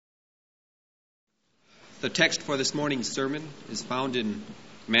The text for this morning's sermon is found in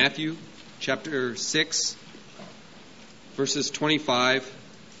Matthew chapter 6, verses 25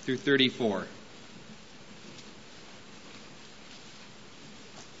 through 34.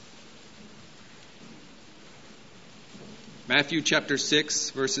 Matthew chapter 6,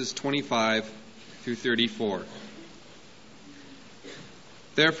 verses 25 through 34.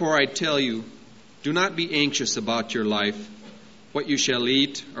 Therefore I tell you, do not be anxious about your life, what you shall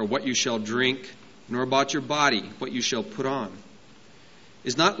eat or what you shall drink, nor about your body, what you shall put on.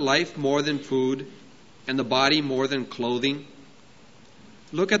 Is not life more than food, and the body more than clothing?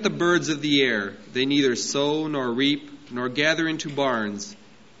 Look at the birds of the air. They neither sow nor reap, nor gather into barns,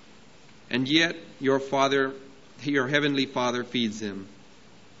 and yet your heavenly Father feeds them.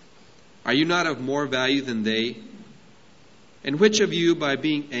 Are you not of more value than they? And which of you, by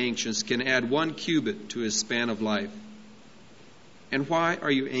being anxious, can add 1 cubit to his span of life? And why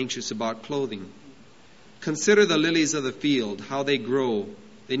are you anxious about clothing? Consider the lilies of the field, how they grow.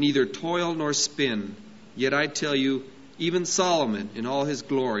 They neither toil nor spin. Yet I tell you, even Solomon in all his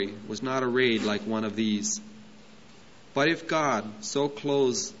glory was not arrayed like one of these. But if God so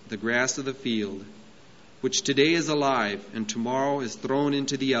clothes the grass of the field, which today is alive and tomorrow is thrown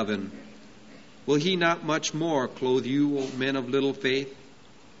into the oven, will he not much more clothe you, O men of little faith?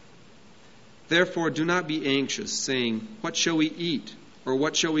 Therefore do not be anxious, saying, what shall we eat? Or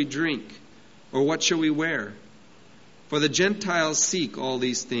what shall we drink? Or what shall we wear? For the Gentiles seek all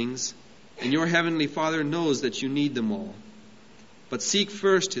these things, and your heavenly Father knows that you need them all. But seek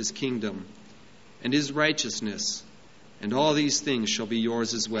first his kingdom and his righteousness, and all these things shall be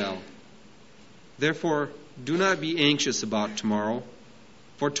yours as well. Therefore do not be anxious about tomorrow,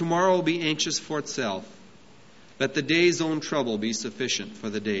 for tomorrow will be anxious for itself. Let the day's own trouble be sufficient for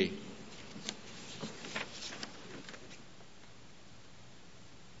the day.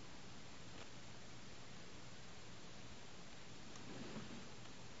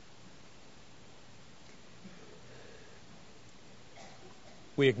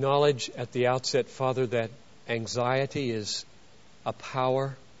 We acknowledge at the outset, Father, that anxiety is a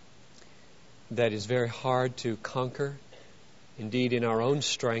power that is very hard to conquer. Indeed, in our own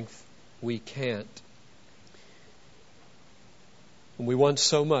strength, we can't. And we want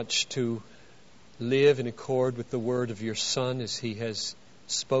so much to live in accord with the word of your Son as he has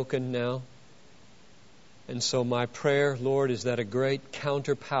spoken now. And so my prayer, Lord, is that a great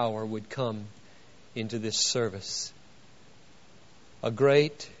counterpower would come into this service. A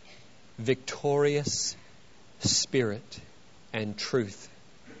great, victorious spirit and truth.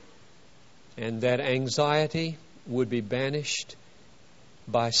 And that anxiety would be banished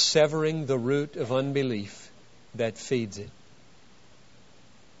by severing the root of unbelief that feeds it.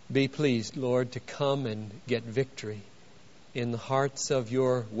 Be pleased, Lord, to come and get victory in the hearts of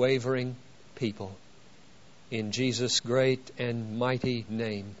your wavering people. In Jesus' great and mighty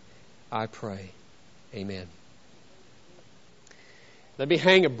name, I pray. Amen. Let me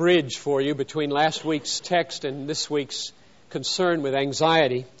hang a bridge for you between last week's text and this week's concern with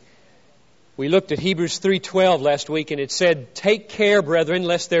anxiety. We looked at Hebrews 3:12 last week, and it said, take care, brethren,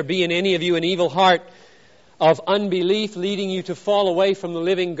 lest there be in any of you an evil heart of unbelief leading you to fall away from the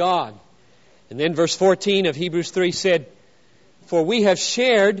living God. And then verse 14 of Hebrews 3 said, for we have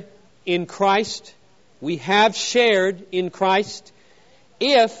shared in Christ,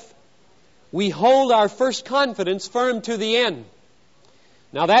 if we hold our first confidence firm to the end.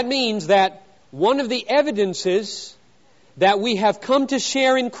 Now that means that one of the evidences that we have come to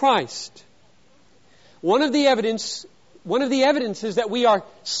share in Christ, one of the evidences that we are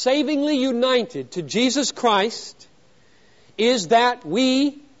savingly united to Jesus Christ is that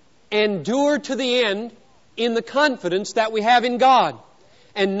we endure to the end in the confidence that we have in God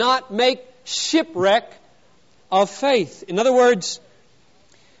and not make shipwreck of faith. In other words,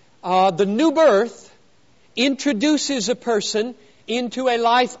 the new birth introduces a person into a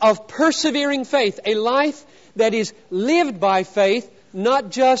life of persevering faith, a life that is lived by faith, not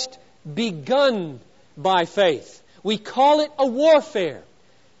just begun by faith. We call it a warfare.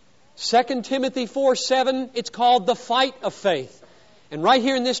 2 Timothy 4:7, it's called the fight of faith. And right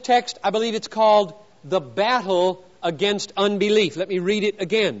here in this text, I believe it's called the battle against unbelief. Let me read it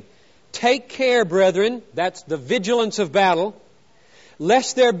again. Take care, brethren, that's the vigilance of battle,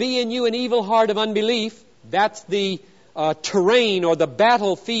 lest there be in you an evil heart of unbelief, that's the terrain or the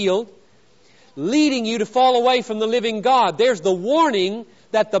battlefield, leading you to fall away from the living God. There's the warning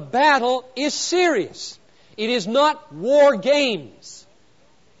that the battle is serious. It is not war games.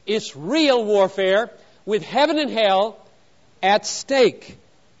 It's real warfare with heaven and hell at stake.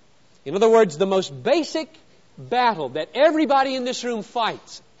 In other words, the most basic battle that everybody in this room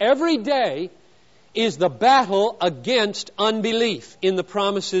fights every day is the battle against unbelief in the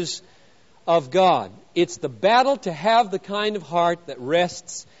promises of God. It's the battle to have the kind of heart that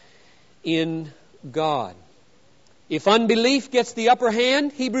rests in God. If unbelief gets the upper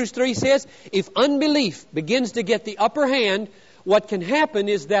hand, Hebrews 3 says, if unbelief begins to get the upper hand, what can happen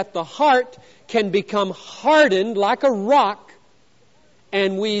is that the heart can become hardened like a rock,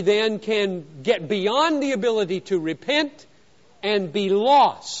 and we then can get beyond the ability to repent and be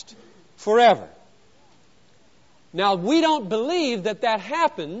lost forever. Now, we don't believe that that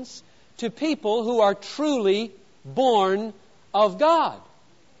happens to people who are truly born of God.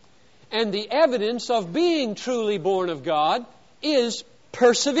 And the evidence of being truly born of God is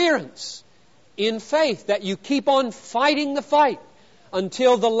perseverance in faith, that you keep on fighting the fight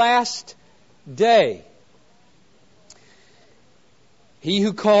until the last day. He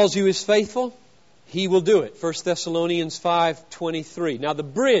who calls you is faithful, He will do it. 1 Thessalonians 5:23. Now the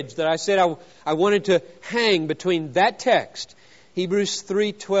bridge that I said I wanted to hang between that text, Hebrews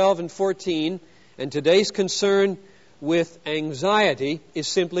 3:12 and 14, and today's concern with anxiety is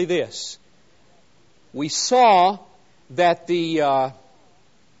simply this. We saw that the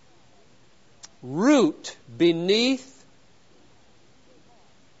root beneath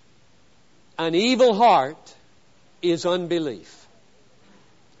an evil heart is unbelief.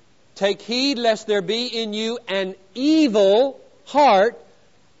 Take heed lest there be in you an evil heart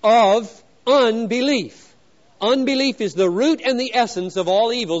of unbelief. Unbelief is the root and the essence of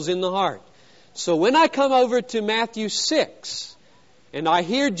all evils in the heart. So when I come over to Matthew 6 and I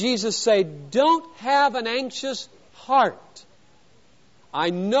hear Jesus say, don't have an anxious heart, I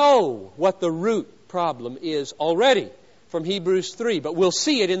know what the root problem is already from Hebrews 3, but we'll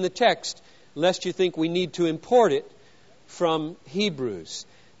see it in the text lest you think we need to import it from Hebrews.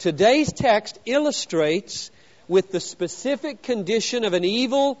 Today's text illustrates with the specific condition of an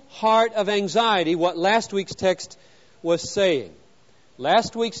evil heart of anxiety what last week's text was saying.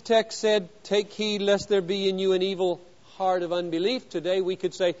 Last week's text said, take heed lest there be in you an evil heart of unbelief. Today we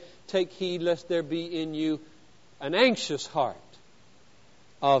could say, take heed lest there be in you an anxious heart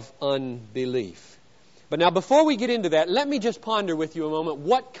of unbelief. But now before we get into that, let me just ponder with you a moment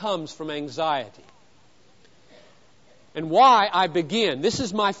what comes from anxiety and why I begin. This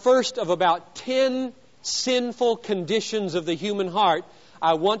is my first of about 10 sinful conditions of the human heart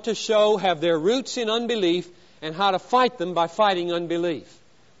I want to show have their roots in unbelief and how to fight them by fighting unbelief.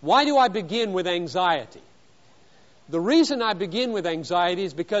 Why do I begin with anxiety? The reason I begin with anxiety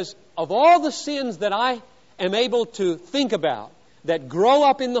is because of all the sins that I am able to think about that grow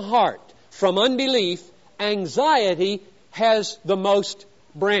up in the heart from unbelief, anxiety has the most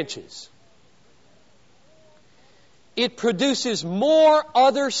branches. It produces more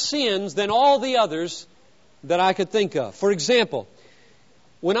other sins than all the others that I could think of. For example,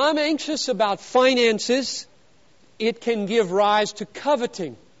 when I'm anxious about finances, it can give rise to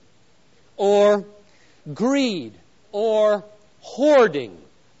coveting or greed or hoarding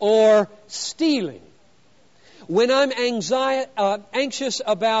or stealing. When I'm anxious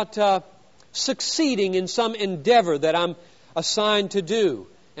about succeeding in some endeavor that I'm assigned to do,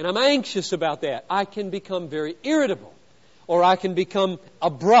 and I'm anxious about that, I can become very irritable, or I can become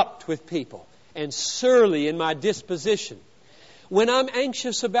abrupt with people and surly in my disposition. When I'm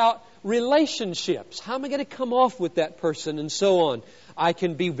anxious about relationships, how am I going to come off with that person and so on, I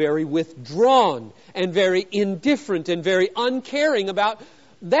can be very withdrawn and very indifferent and very uncaring about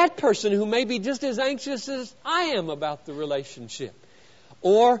that person who may be just as anxious as I am about the relationship.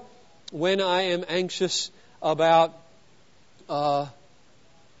 Or when I am anxious about how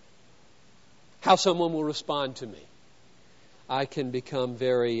someone will respond to me, I can become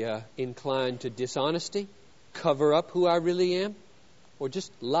very inclined to dishonesty, cover up who I really am, or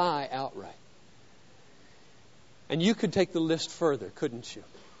just lie outright. And you could take the list further, couldn't you?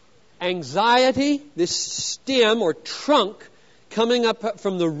 Anxiety, this stem or trunk coming up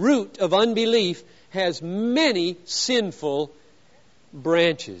from the root of unbelief, has many sinful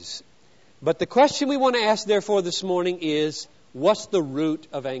branches. But the question we want to ask, therefore, this morning is, what's the root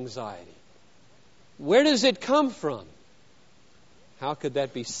of anxiety? Where does it come from? How could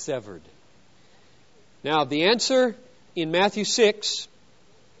that be severed? Now, the answer in Matthew 6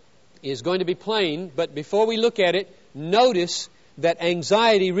 is going to be plain, but before we look at it, notice that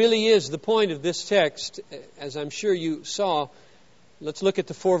anxiety really is the point of this text, as I'm sure you saw. Let's look at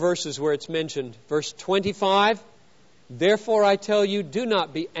the 4 verses where it's mentioned. Verse 25, therefore I tell you, do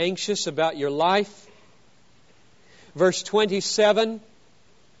not be anxious about your life. Verse 27,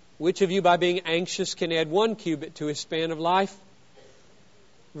 which of you by being anxious can add 1 cubit to his span of life?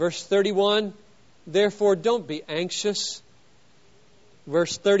 Verse 31, therefore don't be anxious.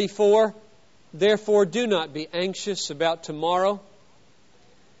 Verse 34, Therefore, do not be anxious about tomorrow.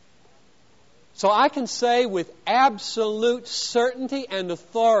 So I can say with absolute certainty and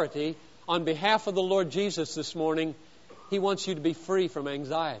authority on behalf of the Lord Jesus this morning, He wants you to be free from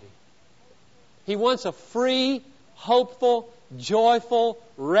anxiety. He wants a free, hopeful, joyful,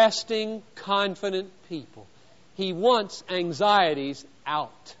 resting, confident people. He wants anxieties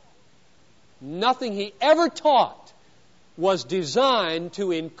out. Nothing He ever taught was designed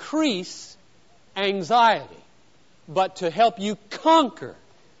to increase anxiety, but to help you conquer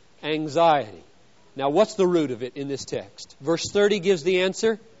anxiety. Now, what's the root of it in this text? Verse 30 gives the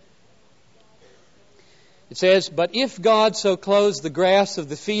answer. It says, "But if God so clothes the grass of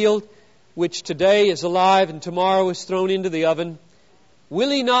the field, which today is alive and tomorrow is thrown into the oven, will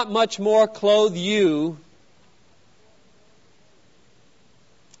He not much more clothe you?"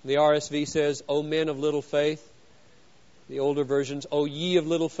 The RSV says, "O men of little faith." The older versions, "O ye of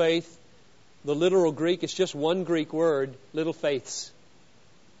little faith." The literal Greek is just one Greek word, little faiths.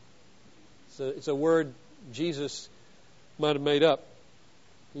 So it's a word Jesus might have made up.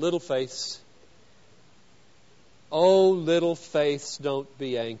 Little faiths. Oh, little faiths, don't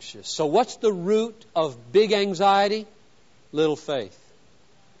be anxious. So what's the root of big anxiety? Little faith.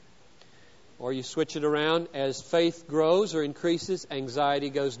 Or you switch it around, as faith grows or increases, anxiety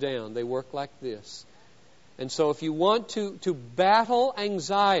goes down. They work like this. And so if you want to battle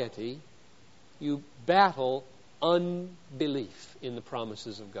anxiety, you battle unbelief in the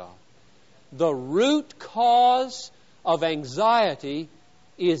promises of God. The root cause of anxiety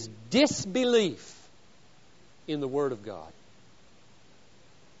is disbelief in the Word of God.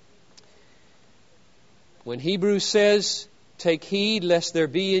 When Hebrews says, "Take heed lest there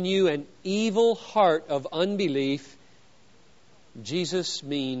be in you an evil heart of unbelief," Jesus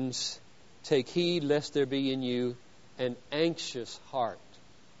means, take heed lest there be in you an anxious heart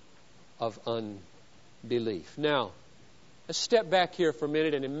of unbelief. Now, let's step back here for a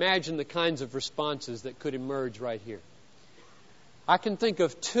minute and imagine the kinds of responses that could emerge right here. I can think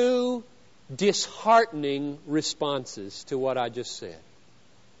of two disheartening responses to what I just said.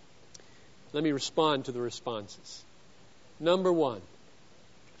 Let me respond to the responses. Number one,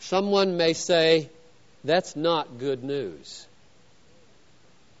 someone may say, "That's not good news."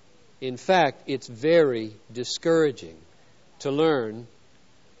 In fact, it's very discouraging to learn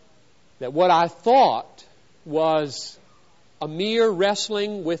that what I thought was a mere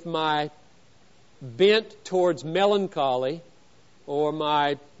wrestling with my bent towards melancholy or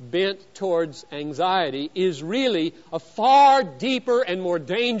my bent towards anxiety is really a far deeper and more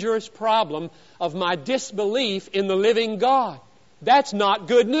dangerous problem of my disbelief in the living God. That's not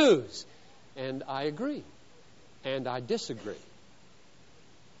good news. And I agree. And I disagree.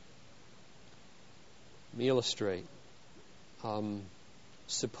 Let me illustrate.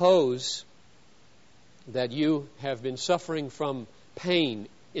 Suppose that you have been suffering from pain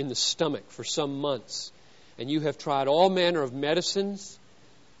in the stomach for some months, and you have tried all manner of medicines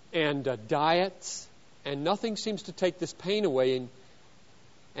and diets, and nothing seems to take this pain away.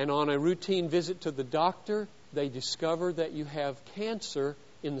 And on a routine visit to the doctor, they discover that you have cancer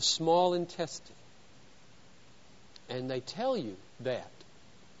in the small intestine. And they tell you that.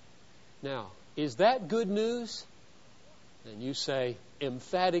 Now, is that good news? And you say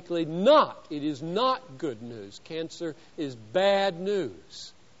emphatically, not. It is not good news. Cancer is bad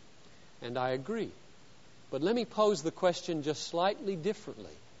news. And I agree. But let me pose the question just slightly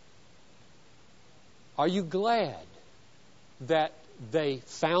differently. Are you glad that they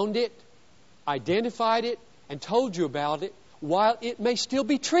found it, identified it, and told you about it while it may still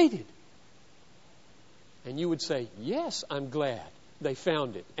be treated? And you would say, yes, I'm glad they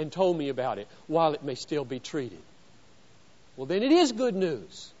found it and told me about it while it may still be treated. Well, then it is good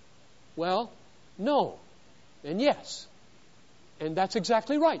news. Well, no and yes. And that's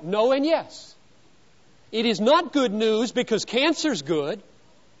exactly right. No and yes. It is not good news because cancer's good.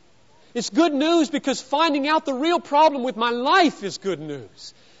 It's good news because finding out the real problem with my life is good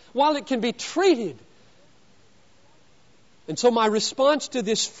news, while it can be treated. And so my response to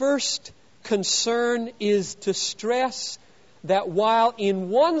this first concern is to stress that while in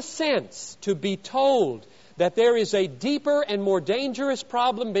one sense to be told that there is a deeper and more dangerous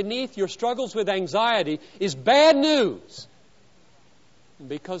problem beneath your struggles with anxiety is bad news,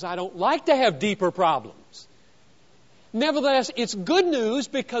 because I don't like to have deeper problems. Nevertheless, it's good news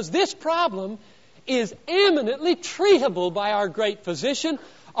because this problem is eminently treatable by our great physician.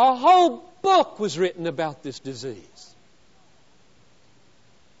 A whole book was written about this disease.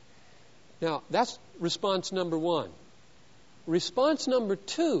 Now, that's response number one. Response number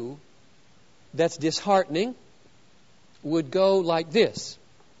two, that's disheartening, would go like this.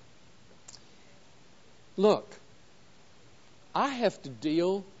 Look, I have to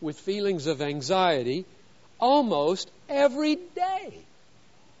deal with feelings of anxiety almost every day.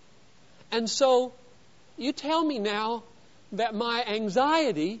 And so, you tell me now that my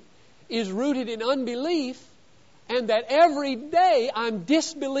anxiety is rooted in unbelief and that every day I'm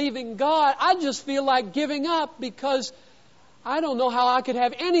disbelieving God. I just feel like giving up because I don't know how I could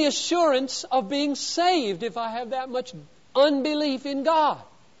have any assurance of being saved if I have that much unbelief in God.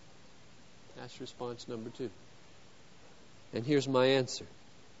 That's response number 2. And here's my answer.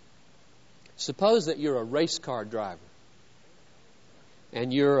 Suppose that you're a race car driver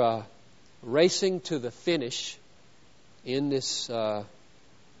and you're racing to the finish in this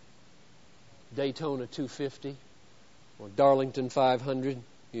Daytona 250 or Darlington 500.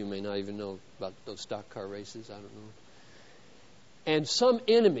 You may not even know about those stock car races. I don't know. And some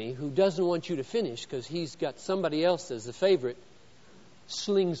enemy who doesn't want you to finish because he's got somebody else as the favorite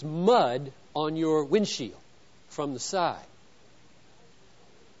slings mud on your windshield from the side.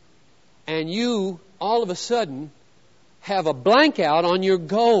 And you, all of a sudden, have a blank out on your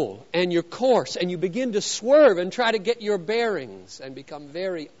goal and your course, and you begin to swerve and try to get your bearings and become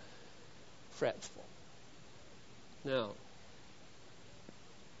very fretful. Now,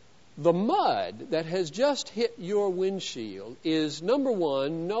 the mud that has just hit your windshield is, number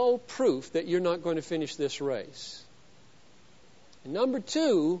one, no proof that you're not going to finish this race. And number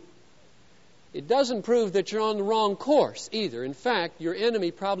 2, it doesn't prove that you're on the wrong course either. In fact, your enemy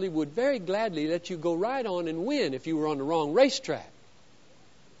probably would very gladly let you go right on and win if you were on the wrong racetrack.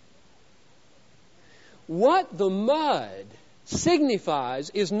 What the mud signifies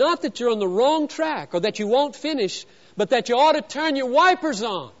is not that you're on the wrong track or that you won't finish, but that you ought to turn your wipers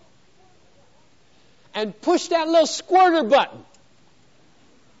on and push that little squirter button.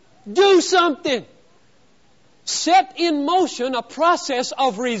 Do something. Set in motion a process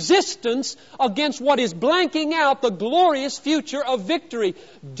of resistance against what is blanking out the glorious future of victory.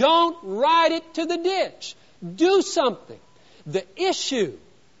 Don't ride it to the ditch. Do something. The issue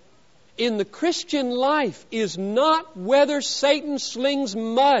in the Christian life is not whether Satan slings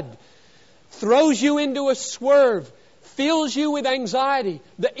mud, throws you into a swerve, fills you with anxiety.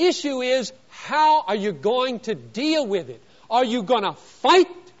 The issue is, how are you going to deal with it? Are you going to fight?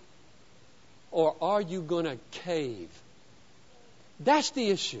 Or are you going to cave? That's the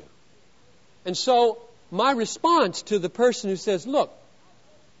issue. And so, my response to the person who says, look,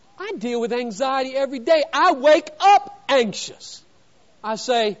 I deal with anxiety every day. I wake up anxious. I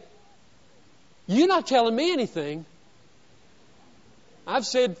say, you're not telling me anything. I've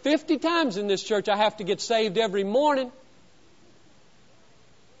said 50 times in this church I have to get saved every morning.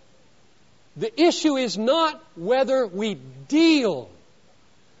 The issue is not whether we deal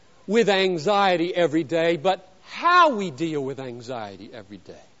with anxiety every day, but how we deal with anxiety every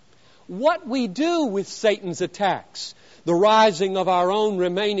day. What we do with Satan's attacks, the rising of our own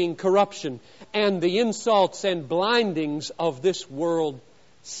remaining corruption, and the insults and blindings of this world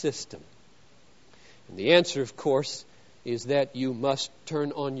system. And the answer, of course, is that you must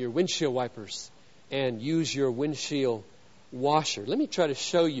turn on your windshield wipers and use your windshield washer. Let me try to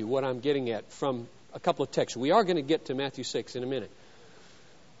show you what I'm getting at from a couple of texts. We are going to get to Matthew 6 in a minute.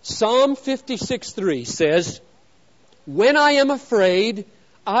 Psalm 56:3 says, when I am afraid,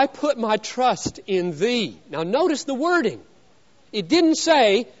 I put my trust in Thee. Now notice the wording. It didn't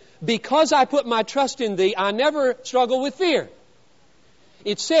say, because I put my trust in Thee, I never struggle with fear.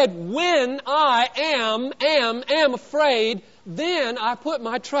 It said, when I am afraid, then I put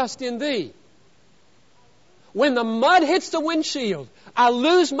my trust in Thee. When the mud hits the windshield, I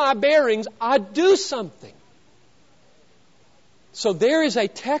lose my bearings, I do something. So there is a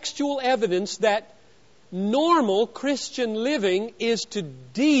textual evidence that normal Christian living is to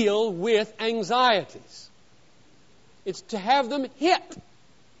deal with anxieties. It's to have them hit.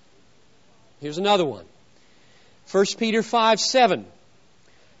 Here's another one. 1 Peter 5:7.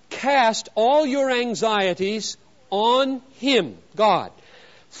 Cast all your anxieties on Him, God,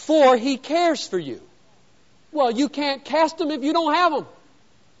 for He cares for you. Well, you can't cast them if you don't have them.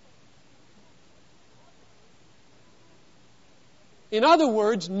 In other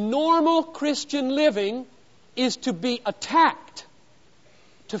words, normal Christian living is to be attacked,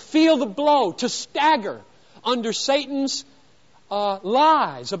 to feel the blow, to stagger under Satan's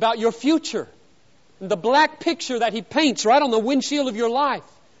lies about your future, and the black picture that he paints right on the windshield of your life.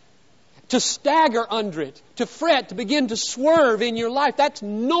 To stagger under it, to fret, to begin to swerve in your life. That's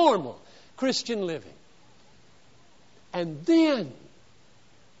normal Christian living. And then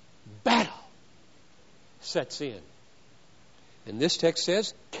battle sets in. And this text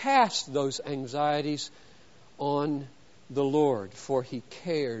says, cast those anxieties on the Lord, for He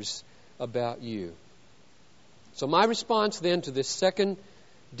cares about you. So my response then to this second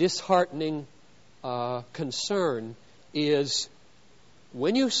disheartening concern is,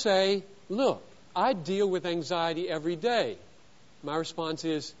 when you say, look, I deal with anxiety every day, my response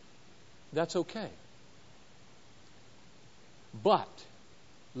is, that's okay. But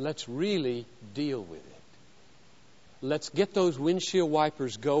let's really deal with it. Let's get those windshield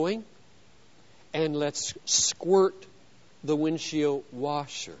wipers going, and let's squirt the windshield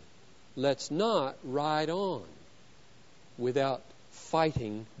washer. Let's not ride on without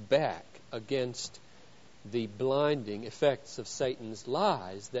fighting back against the blinding effects of Satan's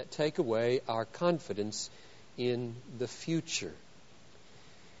lies that take away our confidence in the future.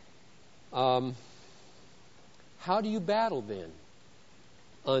 How do you battle then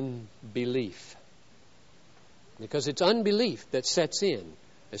unbelief? Because it's unbelief that sets in.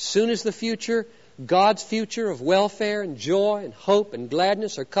 As soon as the future, God's future of welfare and joy and hope and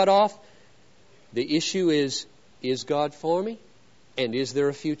gladness are cut off, the issue is God for me? And is there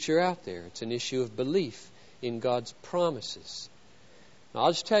a future out there? It's an issue of belief in God's promises. Now,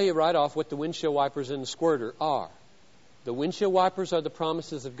 I'll just tell you right off what the windshield wipers and the squirter are. The windshield wipers are the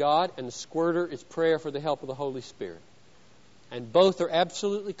promises of God, and the squirter is prayer for the help of the Holy Spirit. And both are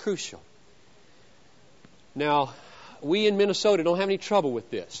absolutely crucial. Now, we in Minnesota don't have any trouble with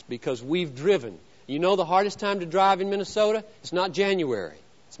this because we've driven. You know the hardest time to drive in Minnesota? It's not January.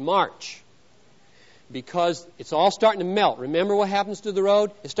 It's March. Because it's all starting to melt. Remember what happens to the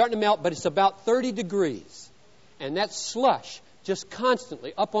road? It's starting to melt, but it's about 30 degrees. And that slush just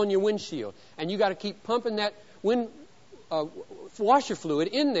constantly up on your windshield. And you got to keep pumping that washer fluid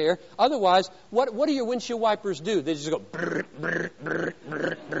in there. Otherwise, what do your windshield wipers do? They just go brr, brr, brr,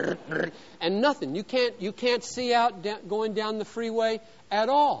 brr, brr, brr, and nothing. You can't see out going down the freeway at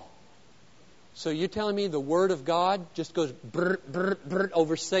all. So you're telling me the Word of God just goes brr, brr, brr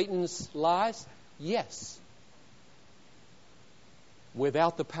over Satan's lies? Yes.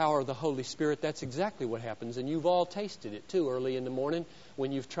 Without the power of the Holy Spirit, that's exactly what happens. And you've all tasted it too early in the morning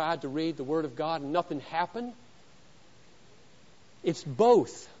when you've tried to read the Word of God and nothing happened. It's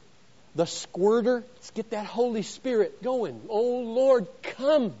both. The squirter, let's get that Holy Spirit going. Oh Lord,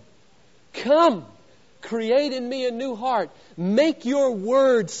 come. Come. Create in me a new heart. Make your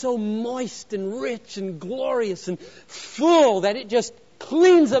Word so moist and rich and glorious and full that it just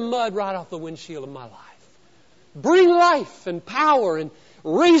cleans the mud right off the windshield of my life. Bring life and power and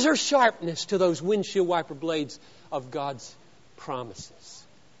razor sharpness to those windshield wiper blades of God's promises.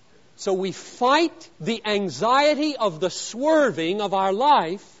 So we fight the anxiety of the swerving of our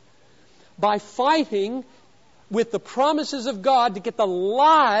life by fighting with the promises of God to get the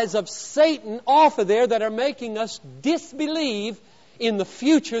lies of Satan off of there that are making us disbelieve in the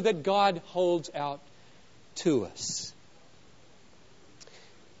future that God holds out to us.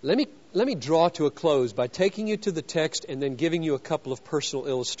 Let me draw to a close by taking you to the text and then giving you a couple of personal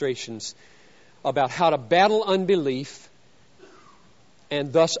illustrations about how to battle unbelief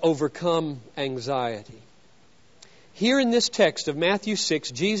and thus overcome anxiety. Here in this text of Matthew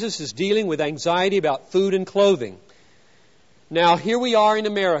 6, Jesus is dealing with anxiety about food and clothing. Now, here we are in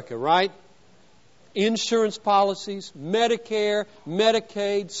America, right? Insurance policies, Medicare,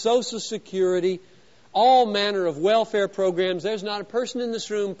 Medicaid, Social Security, all manner of welfare programs. There's not a person in this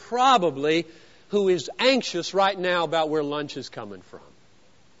room probably who is anxious right now about where lunch is coming from.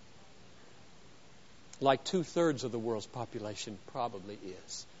 Like 2/3 of the world's population probably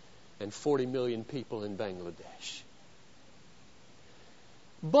is. And 40 million people in Bangladesh.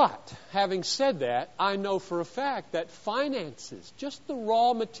 But, having said that, I know for a fact that finances, just the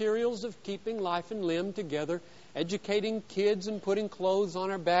raw materials of keeping life and limb together, educating kids and putting clothes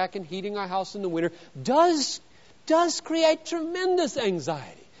on our back and heating our house in the winter, does create tremendous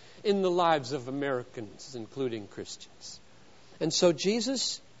anxiety in the lives of Americans, including Christians. And so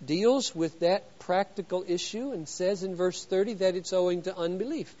Jesus deals with that practical issue and says in verse 30 that it's owing to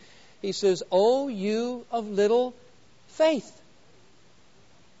unbelief. He says, "O you of little faith."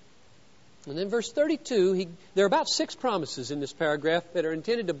 And then verse 32, there are about 6 promises in this paragraph that are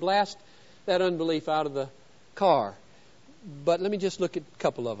intended to blast that unbelief out of the car. But let me just look at a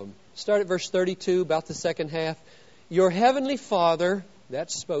couple of them. Start at verse 32, about the second half. Your heavenly Father,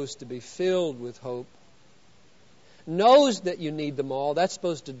 that's supposed to be filled with hope, knows that you need them all. That's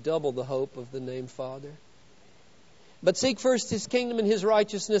supposed to double the hope of the name Father. But seek first His kingdom and His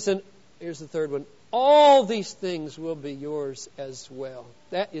righteousness, and here's the third one, all these things will be yours as well.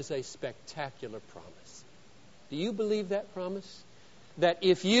 That is a spectacular promise. Do you believe that promise? That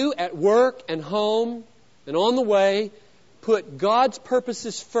if you at work and home and on the way put God's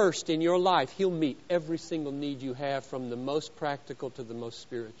purposes first in your life, He'll meet every single need you have, from the most practical to the most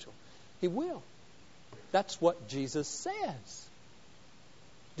spiritual. He will. That's what Jesus says.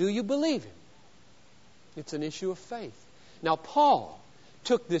 Do you believe Him? It's an issue of faith. Now, Paul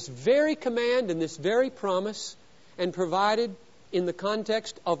took this very command and this very promise and provided, in the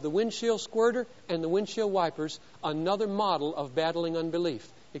context of the windshield squirter and the windshield wipers, another model of battling unbelief.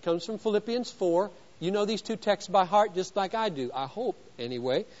 It comes from Philippians 4. You know these two texts by heart just like I do. I hope,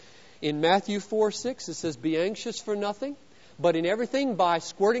 anyway. In Matthew 4:6, it says, "Be anxious for nothing, but in everything by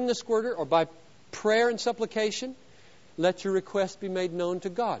squirting the squirter or by prayer and supplication, let your requests be made known to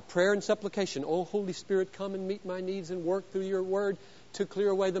God." Prayer and supplication. Oh, Holy Spirit, come and meet my needs and work through your word to clear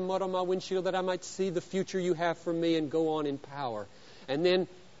away the mud on my windshield that I might see the future you have for me and go on in power. And then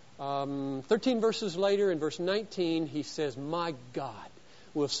 13 verses later, in verse 19, he says, "My God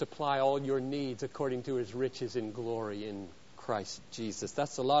will supply all your needs according to His riches in glory in Christ Jesus."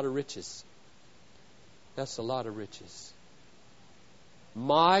 That's a lot of riches. That's a lot of riches.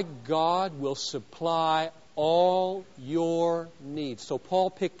 My God will supply all your needs. So Paul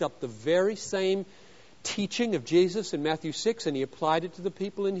picked up the very same teaching of Jesus in Matthew 6 and he applied it to the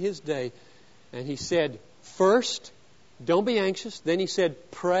people in his day. And he said, first, don't be anxious. Then he said,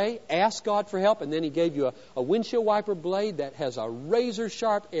 pray, ask God for help. And then he gave you a windshield wiper blade that has a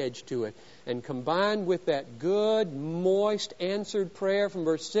razor-sharp edge to it. And combined with that good, moist, answered prayer from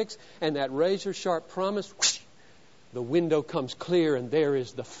verse 6 and that razor-sharp promise, whoosh, the window comes clear and there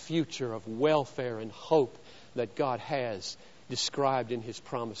is the future of welfare and hope that God has described in His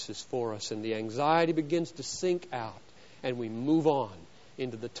promises for us. And the anxiety begins to sink out and we move on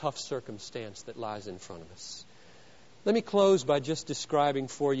into the tough circumstance that lies in front of us. Let me close by just describing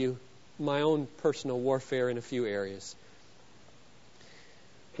for you my own personal warfare in a few areas.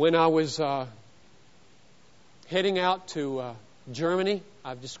 When I was heading out to Germany,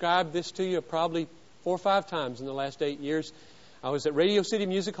 I've described this to you probably 4 or 5 times in the last 8 years. I was at Radio City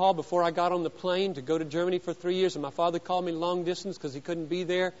Music Hall before I got on the plane to go to Germany for 3 years, and my father called me long distance because he couldn't be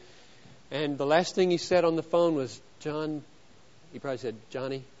there. And the last thing he said on the phone was, "John," he probably said,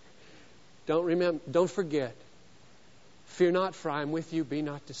 "Johnny, don't forget, fear not, for I am with you. Be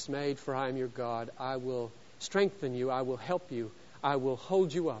not dismayed, for I am your God. I will strengthen you. I will help you. I will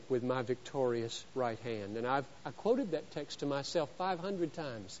hold you up with my victorious right hand." And I quoted that text to myself 500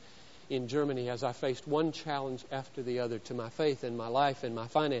 times in Germany as I faced one challenge after the other to my faith and my life and my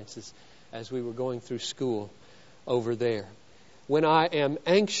finances as we were going through school over there. When I am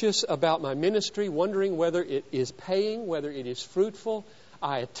anxious about my ministry, wondering whether it is paying, whether it is fruitful,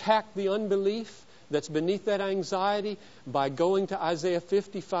 I attack the unbelief that's beneath that anxiety by going to Isaiah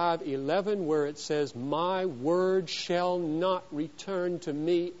 55:11, where it says, "My word shall not return to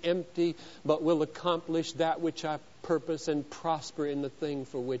me empty, but will accomplish that which I purpose and prosper in the thing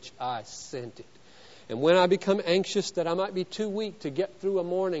for which I sent it." And when I become anxious that I might be too weak to get through a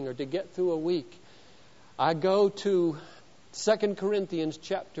morning or to get through a week, I go to 2 Corinthians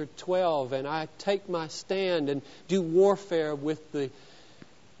chapter 12 and I take my stand and do warfare with the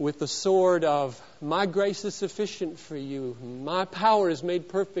sword of, "My grace is sufficient for you. My power is made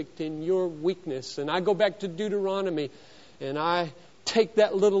perfect in your weakness." And I go back to Deuteronomy and I take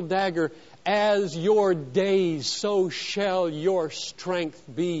that little dagger, "As your days, so shall your strength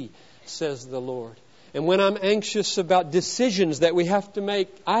be, says the Lord." And when I'm anxious about decisions that we have to make,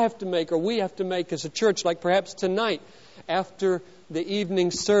 I have to make, or we have to make as a church, like perhaps tonight, after the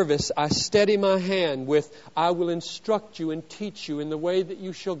evening service, I steady my hand with, "I will instruct you and teach you in the way that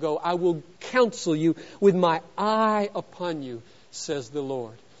you shall go. I will counsel you with my eye upon you, says the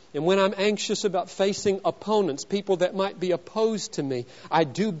Lord." And when I'm anxious about facing opponents, people that might be opposed to me, I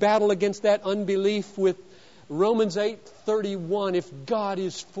do battle against that unbelief with Romans 8:31, "If God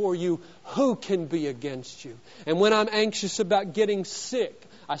is for you, who can be against you?" And when I'm anxious about getting sick,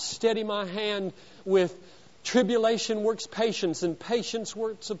 I steady my hand with, "Tribulation works patience, and patience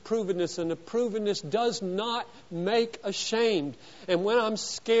works approvedness, and approvedness does not make ashamed." And when I'm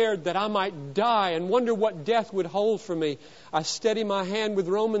scared that I might die and wonder what death would hold for me, I steady my hand with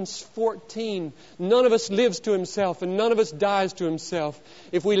Romans 14. None of us lives to himself, and none of us dies to himself.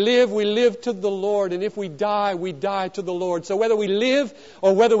 If we live to the Lord, and if we die to the Lord. So whether we live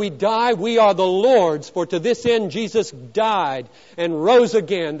or whether we die, we are the Lord's. For to this end Jesus died and rose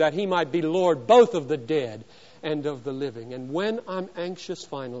again, that He might be Lord both of the dead and of the living. And when I'm anxious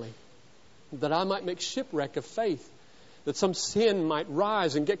finally, that I might make shipwreck of faith, that some sin might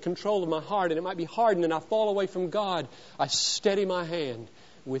rise and get control of my heart and it might be hardened and I fall away from God, I steady my hand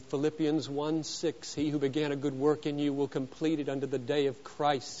with Philippians 1:6, "He who began a good work in you will complete it unto the day of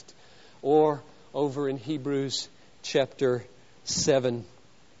Christ." Or over in Hebrews chapter 7,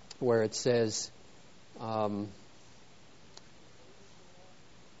 where it says,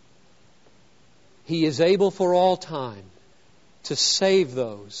 He is able for all time to save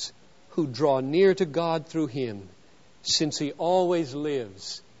those who draw near to God through Him, since He always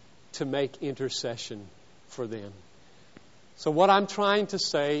lives to make intercession for them. So what I'm trying to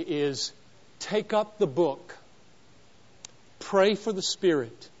say is, take up the book, pray for the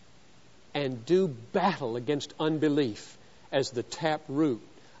Spirit, and do battle against unbelief as the taproot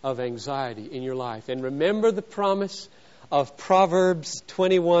of anxiety in your life. And remember the promise of Proverbs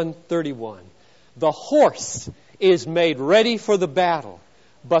 21:31. The horse is made ready for the battle,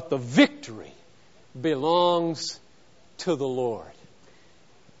 but the victory belongs to the Lord.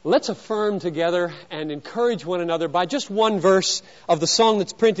 Let's affirm together and encourage one another by just one verse of the song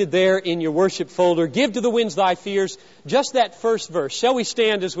that's printed there in your worship folder. Give to the winds thy fears. Just that first verse. Shall we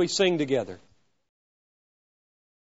stand as we sing together?